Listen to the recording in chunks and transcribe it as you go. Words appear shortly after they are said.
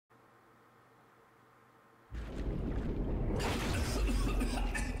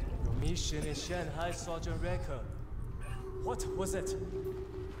mission in Shanghai, Sergeant Recker. What was it?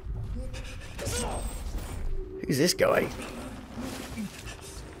 Who's this guy?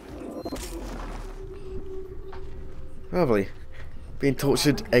 Lovely. Being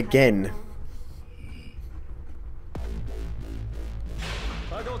tortured again.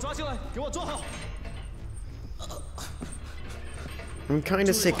 I'm kind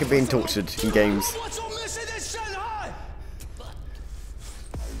of sick of being tortured in games. What's your mission in Shanghai?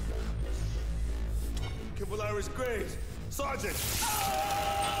 Cavalry's graves. Sergeant!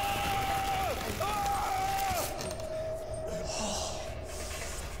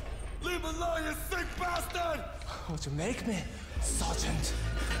 Leave alone, you sick bastard! Would you make me, Sergeant?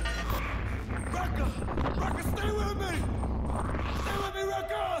 Recker! Recker, stay with me! Stay with me,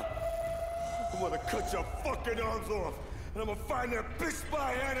 Recker! I'm gonna cut your fucking arms off, and I'm gonna find that bitch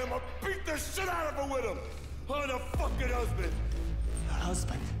spy hand, and I'm gonna beat the shit out of her with him! I'm the fucking husband! Your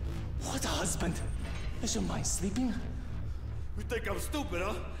husband? What husband? Is your mind sleeping? You think I'm stupid,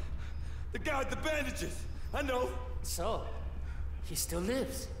 huh? The guy with the bandages. I know. So, he still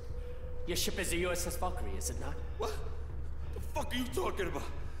lives. Your ship is the USS Valkyrie, is it not? What? The fuck are you talking about?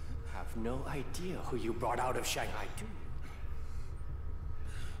 I have no idea who you brought out of Shanghai, do you?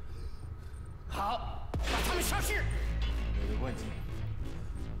 How? 把他们上市！没问题。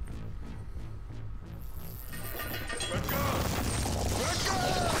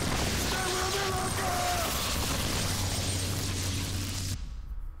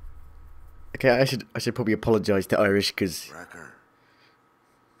 Okay, I should probably apologise to Irish because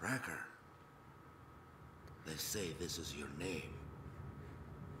Recker. They say this is your name.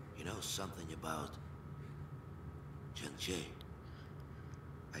 You know something about Genji?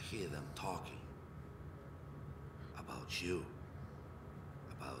 I hear them talking about you,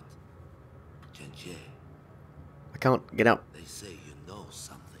 about Genji. I can't get up. They say you know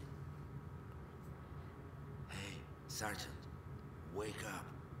something. Hey, Sergeant, wake up.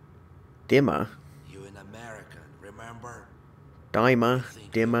 Dimmer. You an American, remember? Dimer. You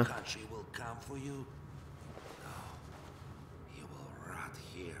think Dimmer. your country will come for you? No. You will rot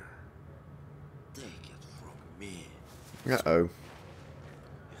here. Take it from me. Uh-oh. You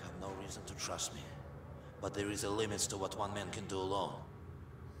have no reason to trust me. But there is a limit to what one man can do alone.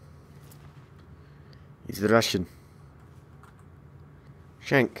 He's the Russian.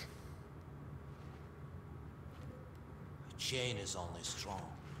 Shank. A chain is only strong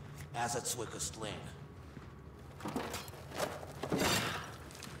as its weakest link. I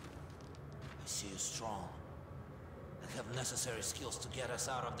see you strong and have necessary skills to get us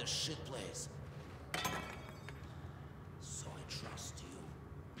out of this shit place. So I trust you.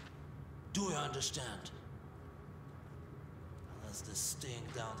 Do you understand? Unless this sting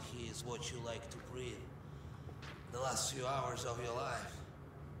down here is what you like to breathe. The last few hours of your life.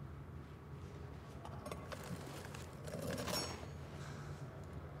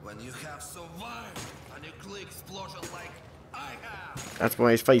 When you have survived a nuclear explosion like I have. That's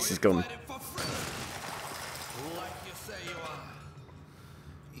why his face is gone. Like you say you are.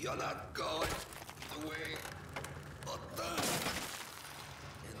 You're not going the way of death.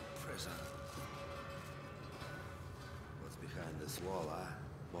 In prison. What's behind this wall, huh?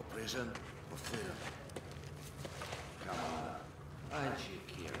 More prison or freedom? Come on. Aren't you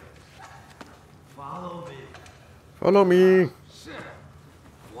curious? Follow me. Follow me.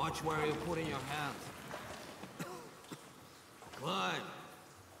 Watch where you're putting your hands. Climb.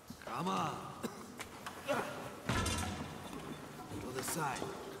 Come on. To the side.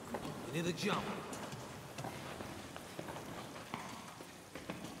 You need a jump.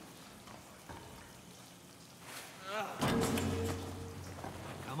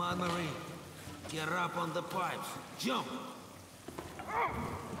 Come on, Marine. Get up on the pipes. Jump.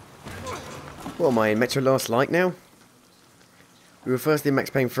 What am I in Metro Last Light now? We were first in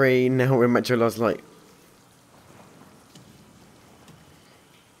Max Payne 3, now we're in Metro Last Light.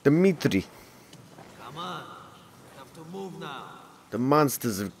 Dmitri. Come on. Have to move now. The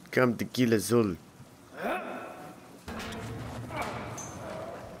monsters have come to kill us all.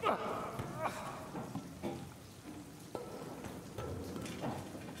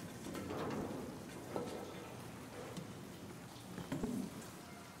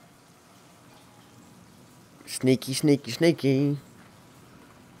 Sneaky, sneaky, sneaky.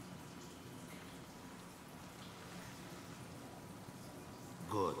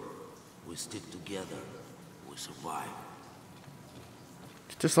 Good. We stick together. We survive.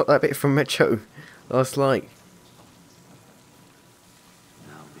 It's just like that bit from Metro Last Light.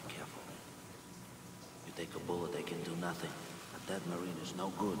 Now be careful. You take a bullet, they can do nothing. But that Marine is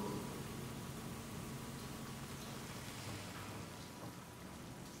no good.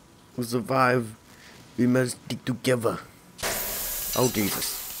 We'll survive. We must stick together. Oh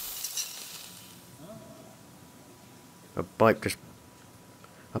Jesus. A pipe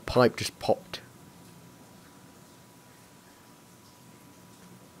just popped.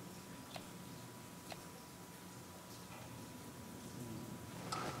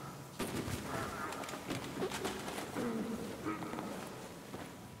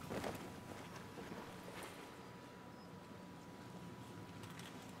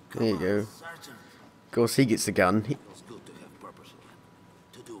 There you go. Sergeant. Of course he gets the gun. Feels good to have purpose again.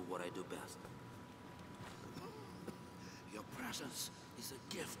 To do what I do best. Your presence is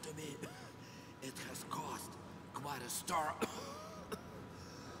a gift to me. It has cost quite a star.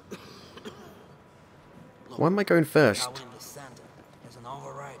 Why am I going first? Now in the center, there's an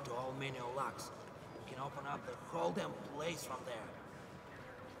override to all manual locks. You can open up the whole damn place from there.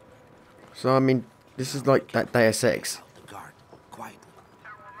 So I mean, this is like that Deus Ex. Out the guard, quietly.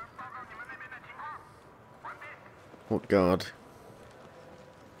 What guard?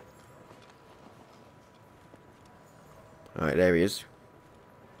 Alright, there he is.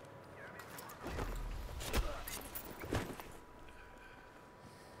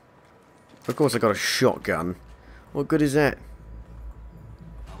 Of course I got a shotgun. What good is that?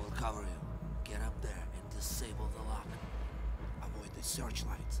 I will cover you. Get up there and disable the lock. Avoid the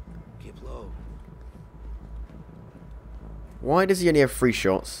searchlights. Keep low. Why does he only have 3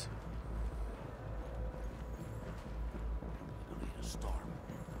 shots? We'll need a storm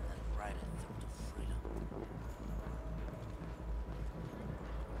and ride it through to freedom.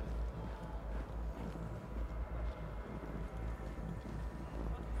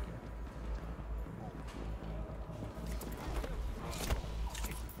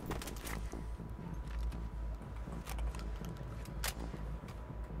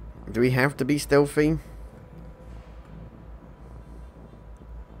 Do we have to be stealthy?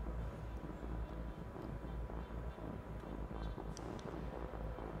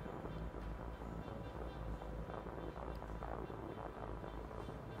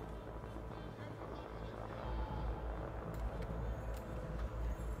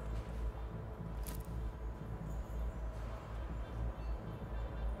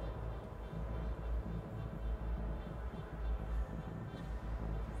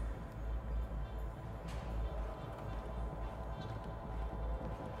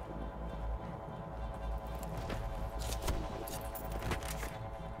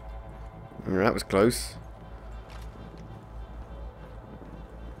 That was close.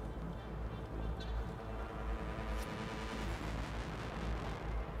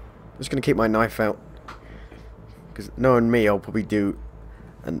 I'm just gonna keep my knife out, because knowing me, I'll probably do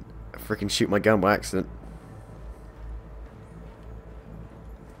and freaking shoot my gun by accident.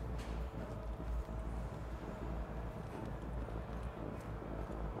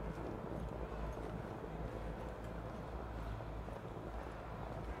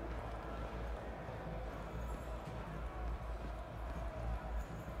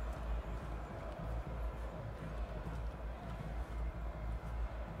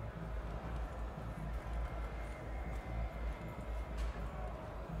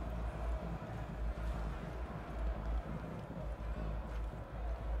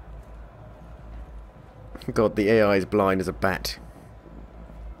 God, the AI is blind as a bat.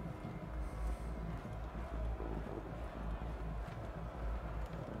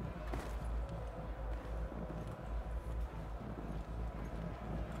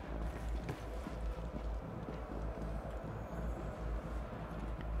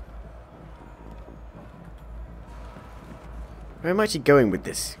 Where am I actually going with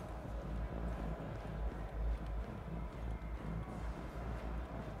this?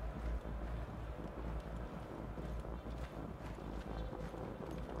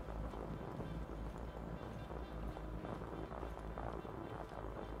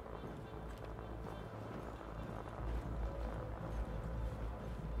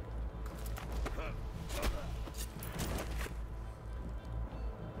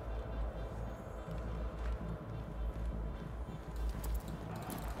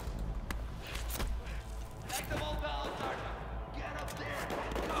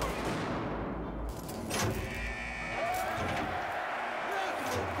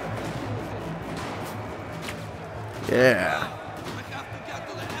 Yeah. I have to get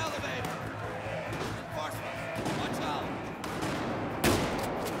to the elevator. Reinforcements, watch out.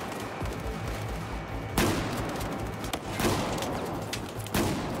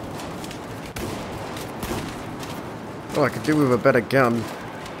 Oh, I could do with a better gun.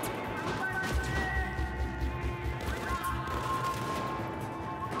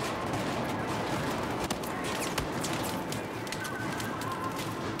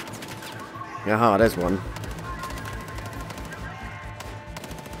 Aha, there's one.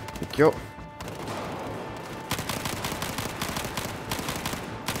 Thank you.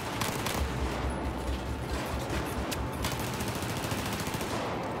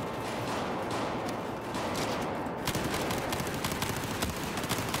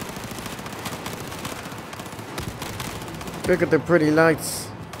 Look at the pretty lights.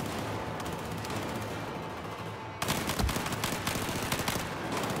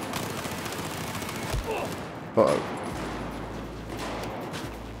 Uh-oh.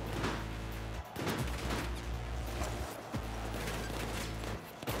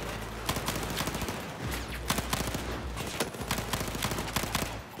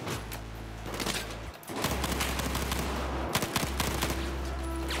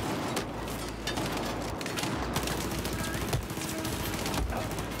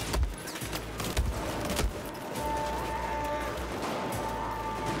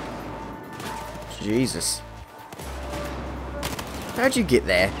 Jesus. How'd you get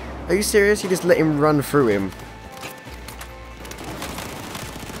there? Are you serious? You just let him run through him?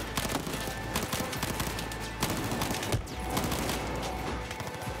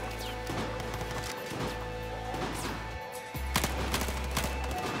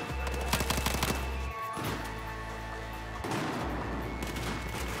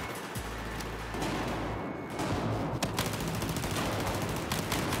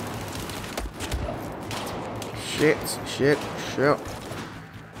 Shit, shit, shit.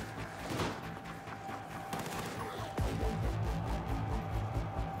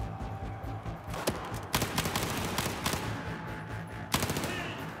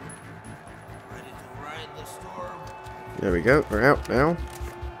 Ready to ride the storm? There we go, we're out now.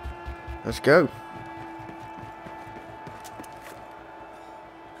 Let's go.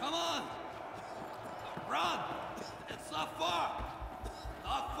 Come on! Run! It's not far!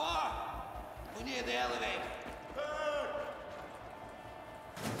 Not far! We need the elevator.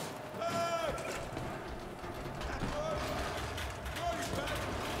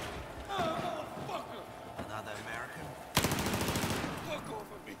 Another American? Fuck off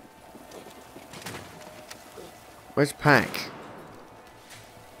of me. Where's Pack?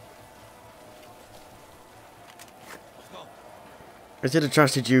 I should have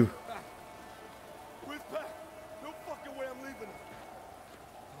trusted you. Where's Pat? No fucking way I'm leaving.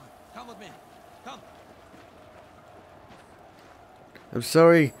 Come with me. Come. I'm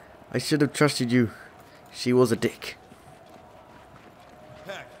sorry. I should have trusted you. She was a dick.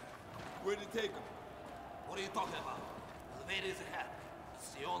 Pack, where'd you take him? What are you talking about? Elevator is ahead. It's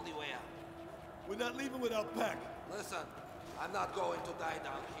the only way out. We're not leaving without Pack. Listen, I'm not going to die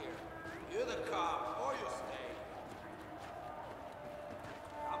down here. You the car, or you stay.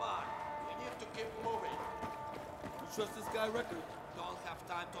 Come on, we need to keep moving. You trust this guy, Wrecker? Don't have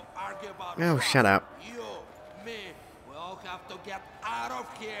time to argue about Oh, trust. shut up. You, me, we all have to get out of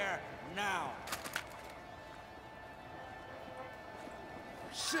here now.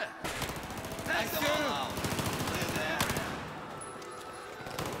 Shit! Take them all out! Leave the area!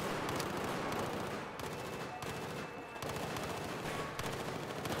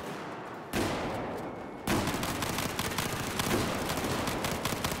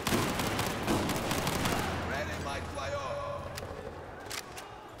 Ready, light fly off.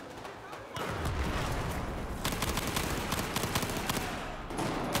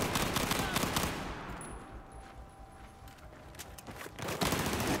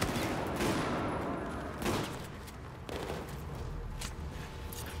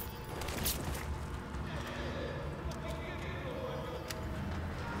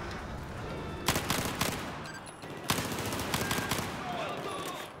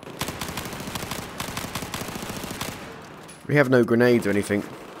 We have no grenades or anything.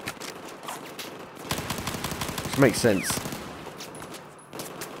 Which makes sense.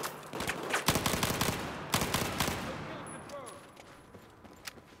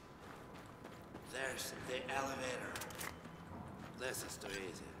 There's the elevator. This is too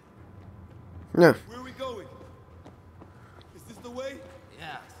easy. No. Where are we going? Is this the way?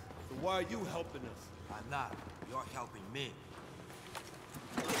 Yes, So why are you helping us? I'm not. You're helping me.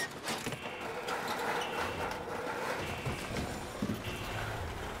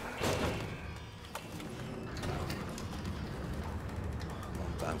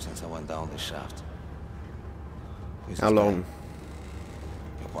 Long time since I went down this shaft. This How is long? Ben,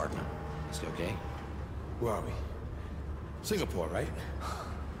 your partner. Is he okay? Where are we? Singapore, right?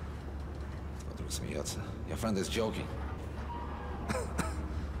 Вдруг смеется. Your friend is joking.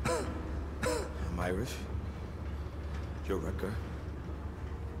 I'm Irish. You're Wrecker.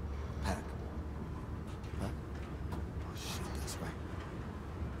 Pack. Huh? Oh shit, that's right.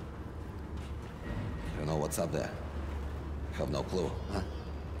 What's up there? Have no clue, huh?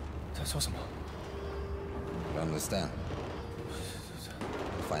 他说什么？ You understand?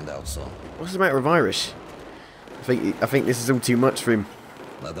 Find out soon. What's the matter with Irish? I think this is all too much for him.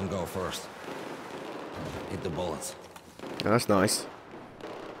 Let them go first. Hit the bullets. Oh, that's nice.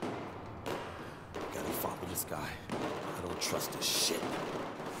 Gotta follow this guy. I don't trust this shit.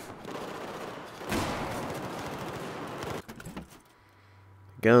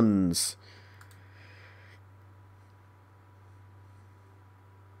 Guns.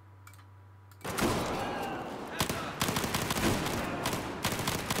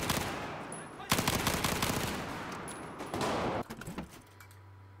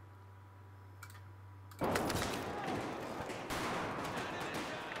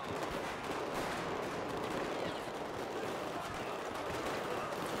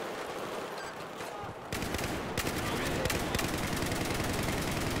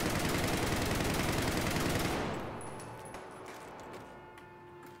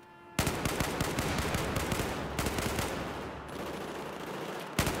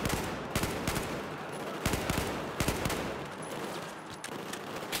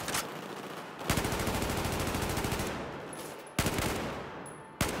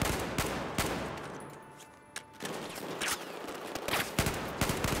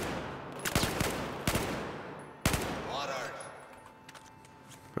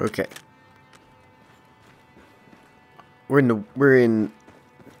 Okay. We're in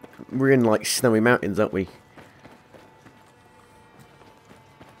like snowy mountains, aren't we?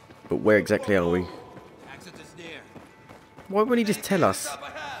 But where exactly are we? Exit is near. Why wouldn't he just tell us? Come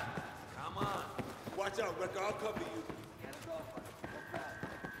on. Watch out, Wrecker. I'll cover you.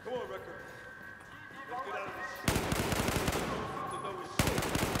 Come on, Wrecker. Let's get out of this shit. To know his shit.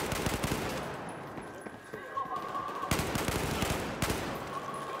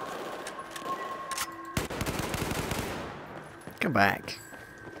 Come back.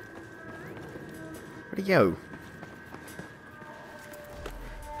 Where'd he go?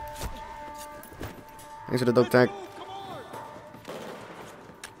 Thanks for the dog tag.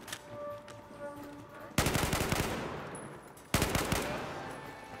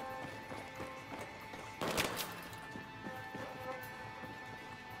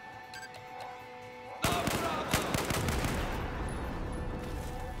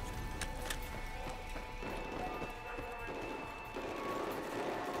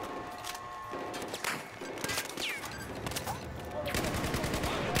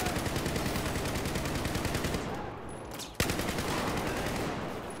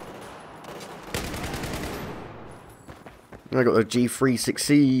 I got the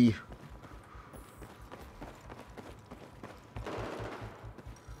G36C.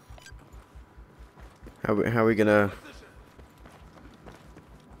 How are we gonna?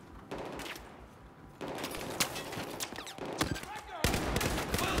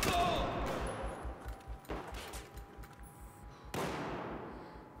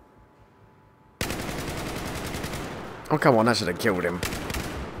 Oh come on, that should have killed him.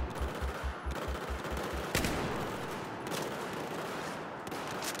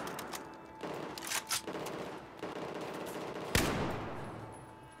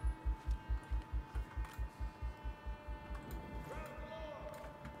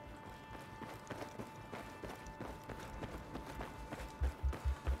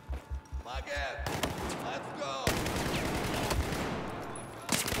 Let's go.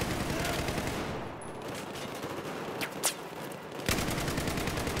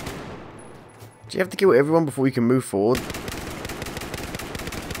 Do you have to kill everyone before we can move forward?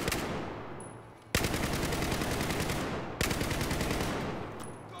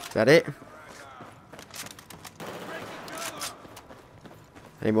 Is that it?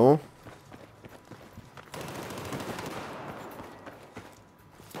 Any more?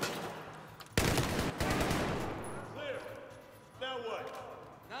 Now what?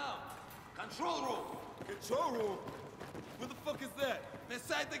 Now, control room. Control room? Where the fuck is that?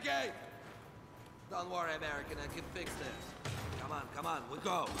 Beside the gate. Don't worry, American. I can fix this. Come on, we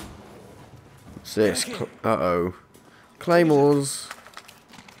go. What's this? Uh-oh. Claymores.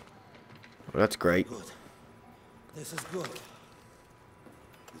 Well, that's great. Good. This is good.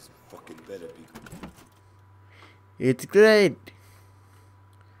 This fucking better be. It's great.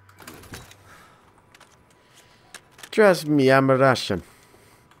 Trust me, I'm a Russian.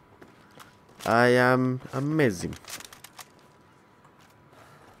 I am amazing.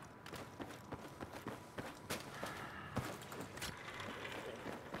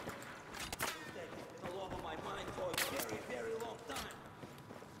 Been all over my mind for a very, very long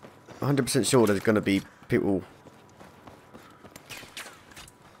time. 100% sure there's going to be people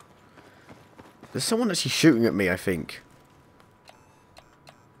There's someone actually shooting at me, I think.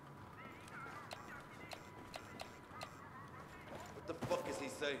 What the fuck is he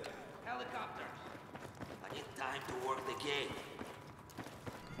saying? Helicopter. I need time to work the gate.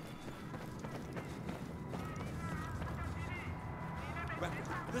 Record,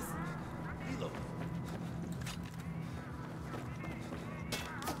 listen. Hilo.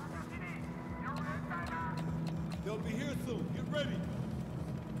 They'll be here soon. Get ready.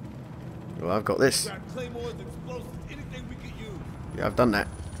 Well, I've got this. Grab claymores, explosives, anything we can use. Yeah, I've done that.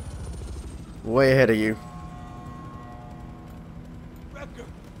 Way ahead of you. Wrecker,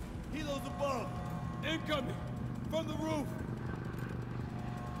 Hilo's above. Incoming. From the roof.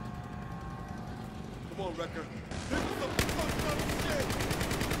 Come on, Wrecker. This is some fucked up shit.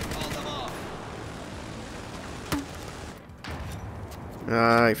 Hold them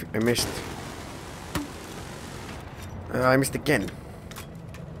off. I missed. I missed again.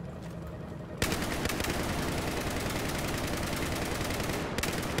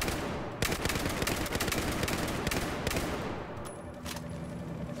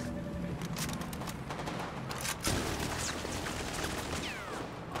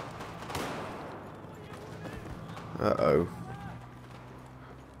 Uh-oh.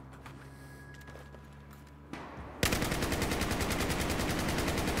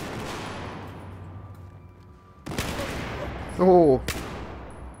 Oh.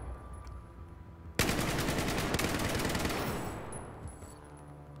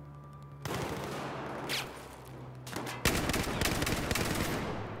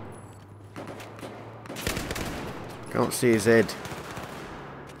 Can't see his head.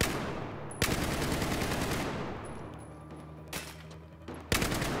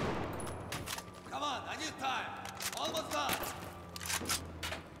 Come on, I need time. Almost done.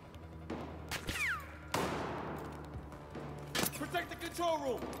 Protect the control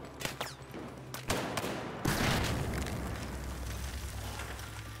room.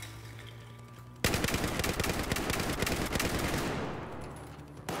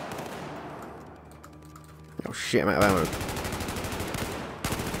 Oh shit, I'm out of ammo.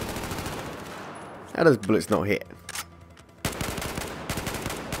 How does bullets not hit?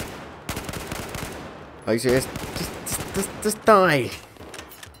 Are you serious? Just die.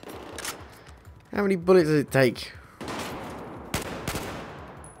 How many bullets does it take?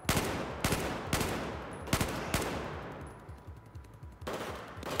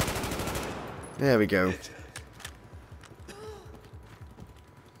 There we go.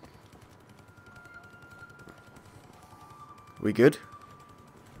 We good?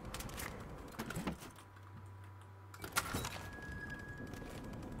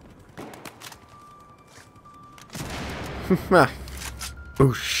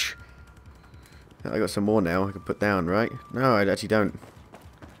 Boosh. I got some more now I can put down, right? No, I actually don't.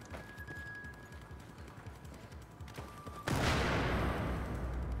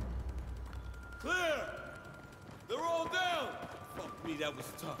 Clear. They're all down. Fuck me, that was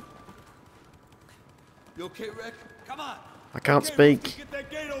tough. You okay, Rick? Come on. I can't Okay, speak. let's get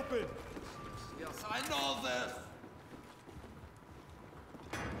that gate open. Yes, I know this.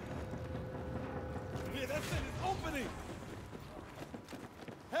 Yeah, that's it. It's opening.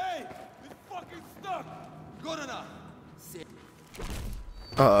 Hey, it's fucking stuck. Good enough.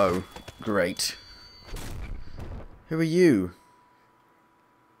 Uh-oh. Great. Who are you?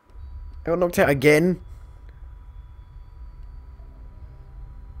 I got knocked out again?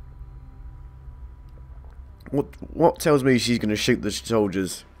 What tells me she's gonna shoot the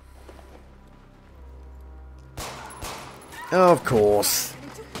soldiers? Oh, of course.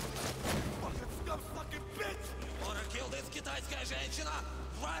 Fucking scum-sucking bitch. Wanna kill this китайская женщина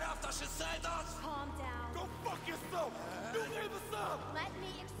right after she said us? Calm down. Go fuck yourself. You gave us up. Let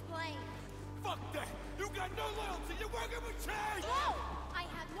me explain. Fuck that. You got no loyalty. You're working with Chang. No! I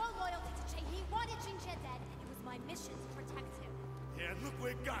have no loyalty to Che. He wanted Jinjie dead. It was my mission to protect him. Yeah, look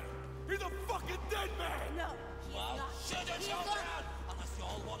where it got him. He's a fucking dead man. No, he Well, is not. shoot your He is children! not. Unless you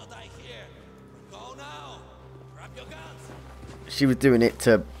all wanna die here. Go now. Grab your guns. She was doing it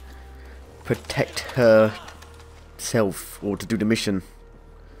to protect herself or to do the mission.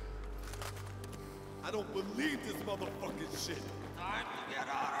 I don't believe this motherfucking shit. Time to get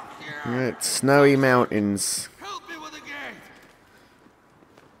out of here. It's snowy mountains. Help me with the gate.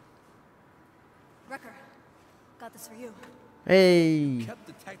 Wrecker, got this for you. Hey. Kept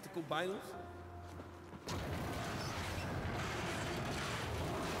the tactical binos.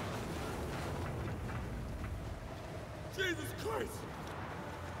 Jesus Christ!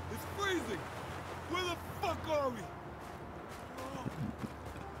 It's freezing! Where the fuck are we?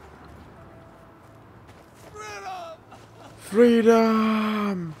 Freedom!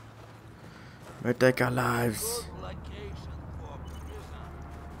 Freedom! We take our lives. Good location for prison.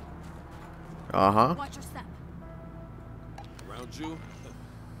 Uh-huh. Watch your step. Around you?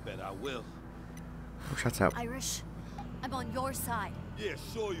 Bet I will. Oh, shut up. Irish, I'm on your side. Yeah,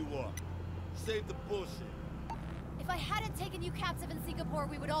 sure you are. Save the bullshit. If I hadn't taken you captive in Singapore,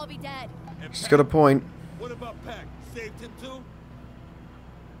 we would all be dead. And She's Pac? got a point. What about Pac? Saved him too?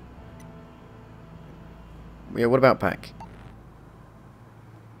 Yeah, what about Pac?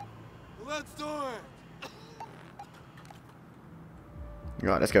 Let's do it!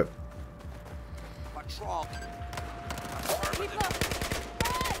 Right, let's go. Patrol. Keep up.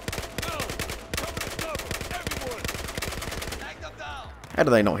 Everyone! Take them down. How do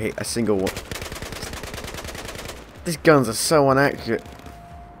they not hit a single one? These guns are so inaccurate.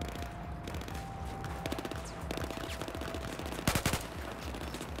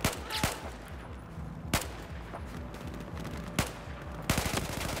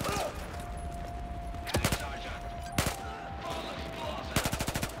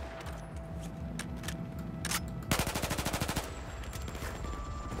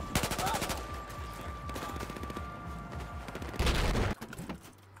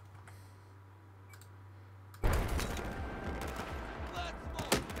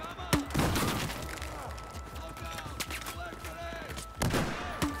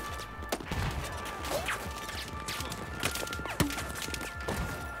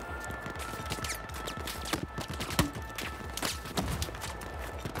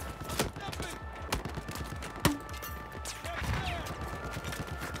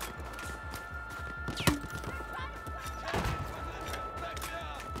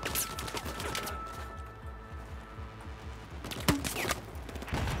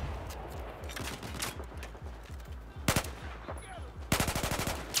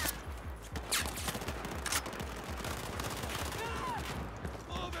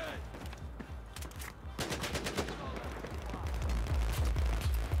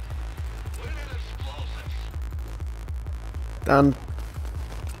 Done.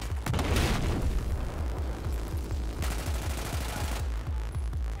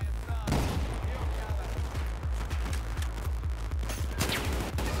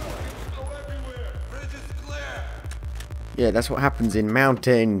 Bridge is clear. Yeah, that's what happens in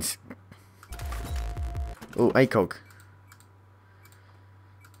mountains. Oh, ACOG.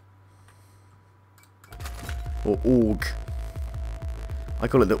 Or AUG. I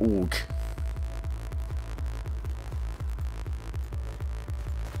call it the AUG.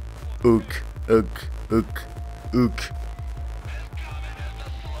 Ook, ook, ook, ook.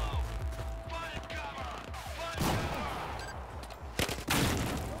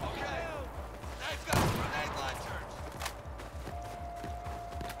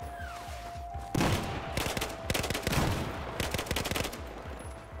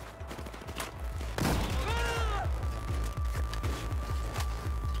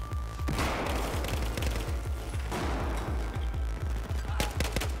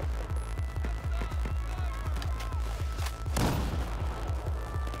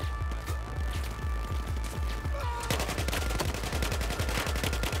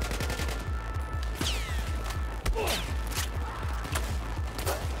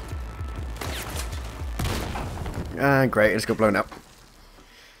 Ah, great, it's got blown up.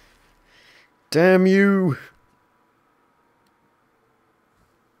 Damn you!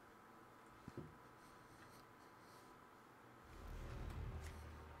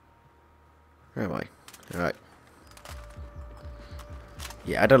 Where am I? Alright.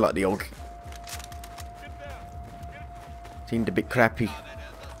 Yeah, I don't like the AUG. Seemed a bit crappy.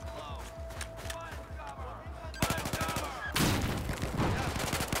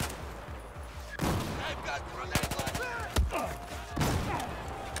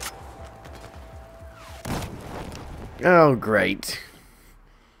 Oh, great.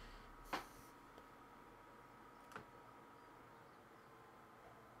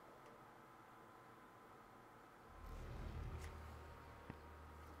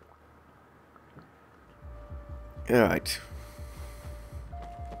 Alright.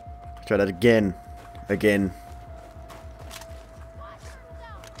 Try that again. Again.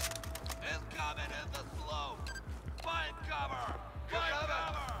 Incoming in the slope. Find cover. Find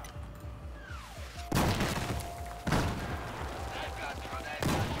cover. They've got grenade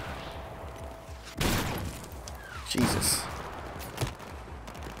launchers. Jesus.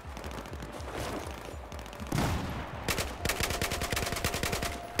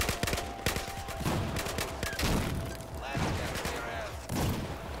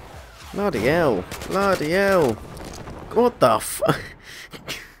 Bloody hell. Bloody hell. What the fuck?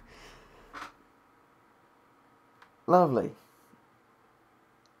 Lovely.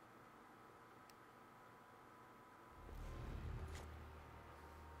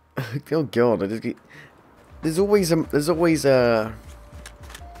 Oh god, I just get... There's always a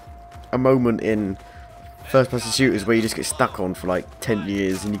moment in first-person shooters where you just get stuck on for like 10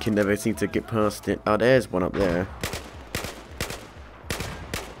 years and you can never seem to get past it. Oh, there's one up there.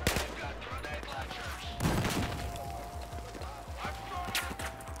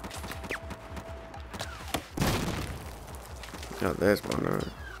 Oh, there's one. Alright.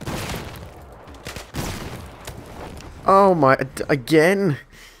 Oh my, again?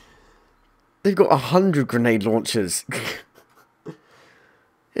 They've got 100 grenade launchers.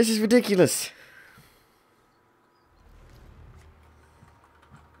 This is ridiculous.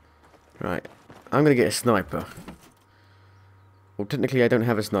 Right, I'm gonna get a sniper. Well, technically I don't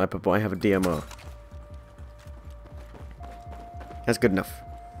have a sniper, but I have a DMR. That's good enough.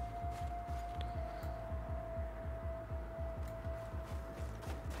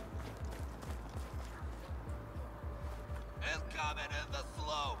 Incoming in the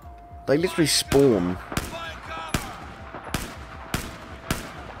slope. They literally spawn.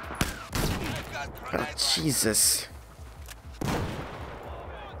 Oh, Jesus.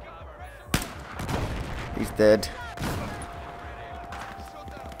 He's dead.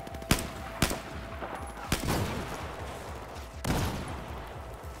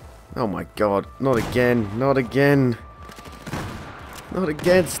 Oh my god. Not again. Not again. Not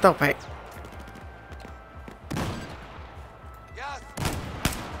again. Stop it. Yes.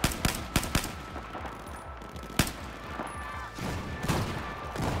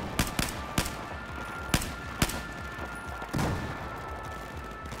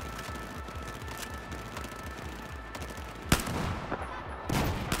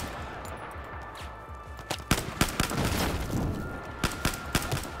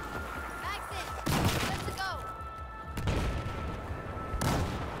 Maxon, good to go.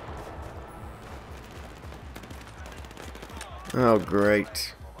 Oh,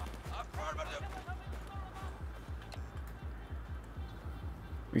 great. Affirmative.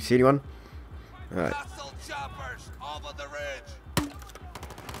 You see anyone? Alright. Hostile choppers over the ridge.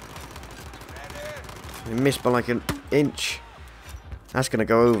 Ready? I missed by like an inch. That's gonna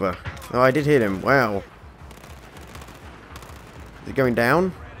go over. Oh, I did hit him. Wow. Is it going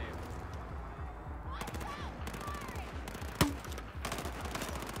down?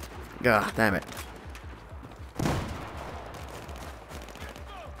 Ah, damn it.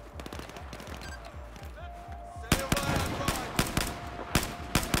 Stay away, I'm going.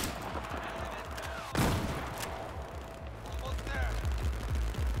 Almost there.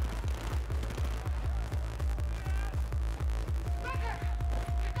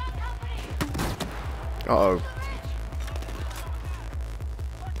 Uh-oh.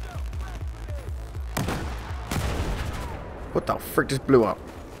 What the frick just blew up?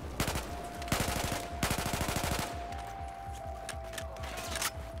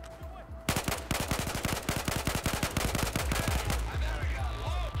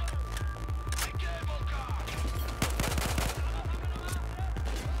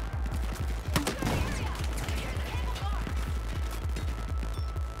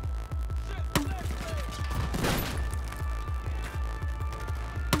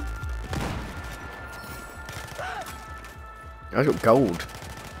 I got gold.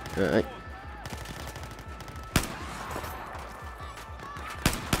 Alright.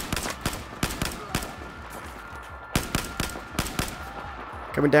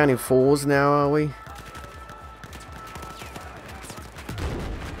 Coming down in fours now, are we?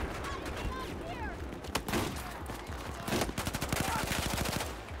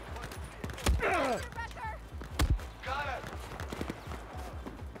 Got it.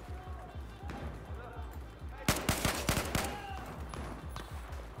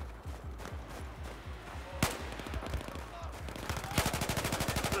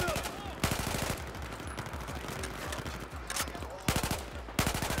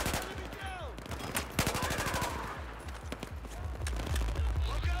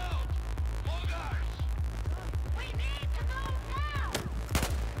 Look out! More guys! We need to move now.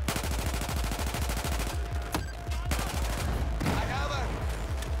 I have it!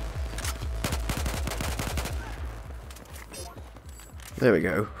 There we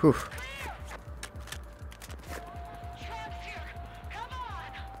go. Whew.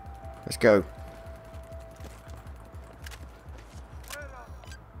 Let's go.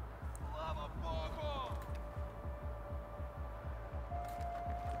 Lava Bobo!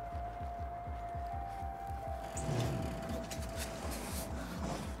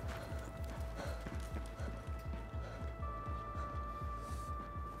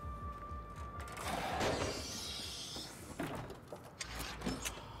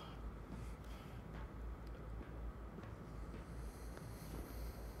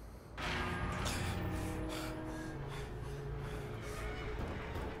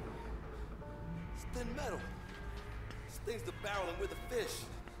 thin metal. This thing's the barrel and we're the fish.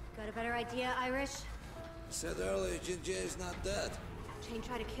 Got a better idea, Irish? You said earlier Ginger is not dead. Shane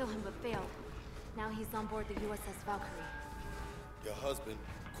tried to kill him but failed. Now he's on board the USS Valkyrie. Your husband,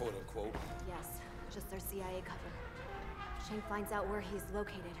 quote unquote. Yes, just their CIA cover. If Shane finds out where he's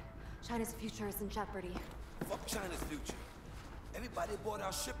located, China's future is in jeopardy. Fuck China's future. Everybody aboard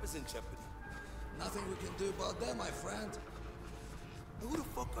our ship is in jeopardy. Nothing we can do about that, my friend. Who the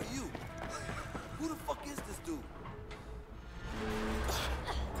fuck are you? Who the fuck is this dude?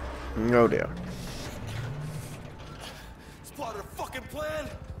 Oh dear. It's part of the fucking plan.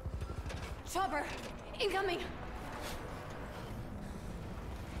 Chopper, incoming!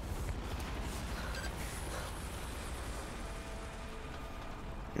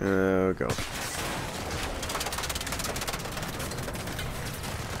 Oh god.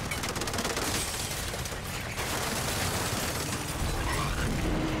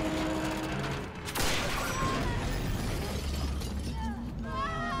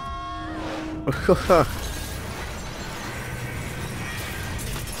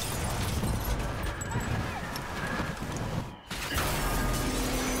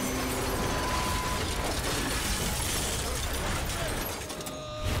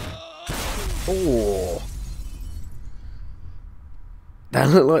 Oh, that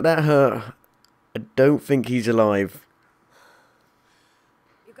looked like that hurt. I don't think he's alive.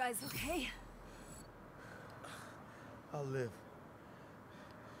 You guys okay? I'll live.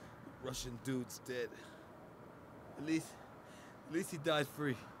 Russian dude's dead. At least he died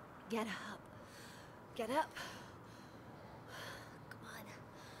free. Get up. Get up. Come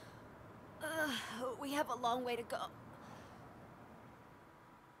on. We have a long way to go.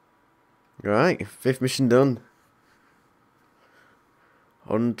 Alright, 5th mission done.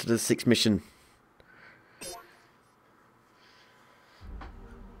 On to the 6th mission.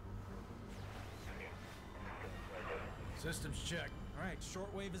 Systems checked. Alright,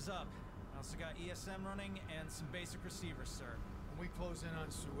 shortwave is up. I also got ESM running and some basic receivers, sir. When we close in on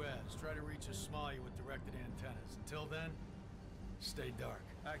Suez, try to reach a Somalia with directed antennas. Until then, stay dark.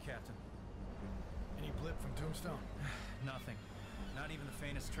 Aye, Captain. Any blip from Tombstone? Nothing. Not even the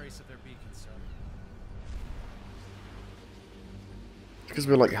faintest trace of their beacon, sir. Because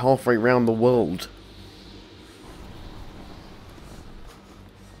we're like halfway around the world.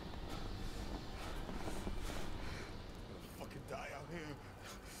 Fucking die out here.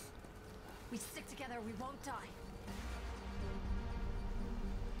 We stick together, we won't die.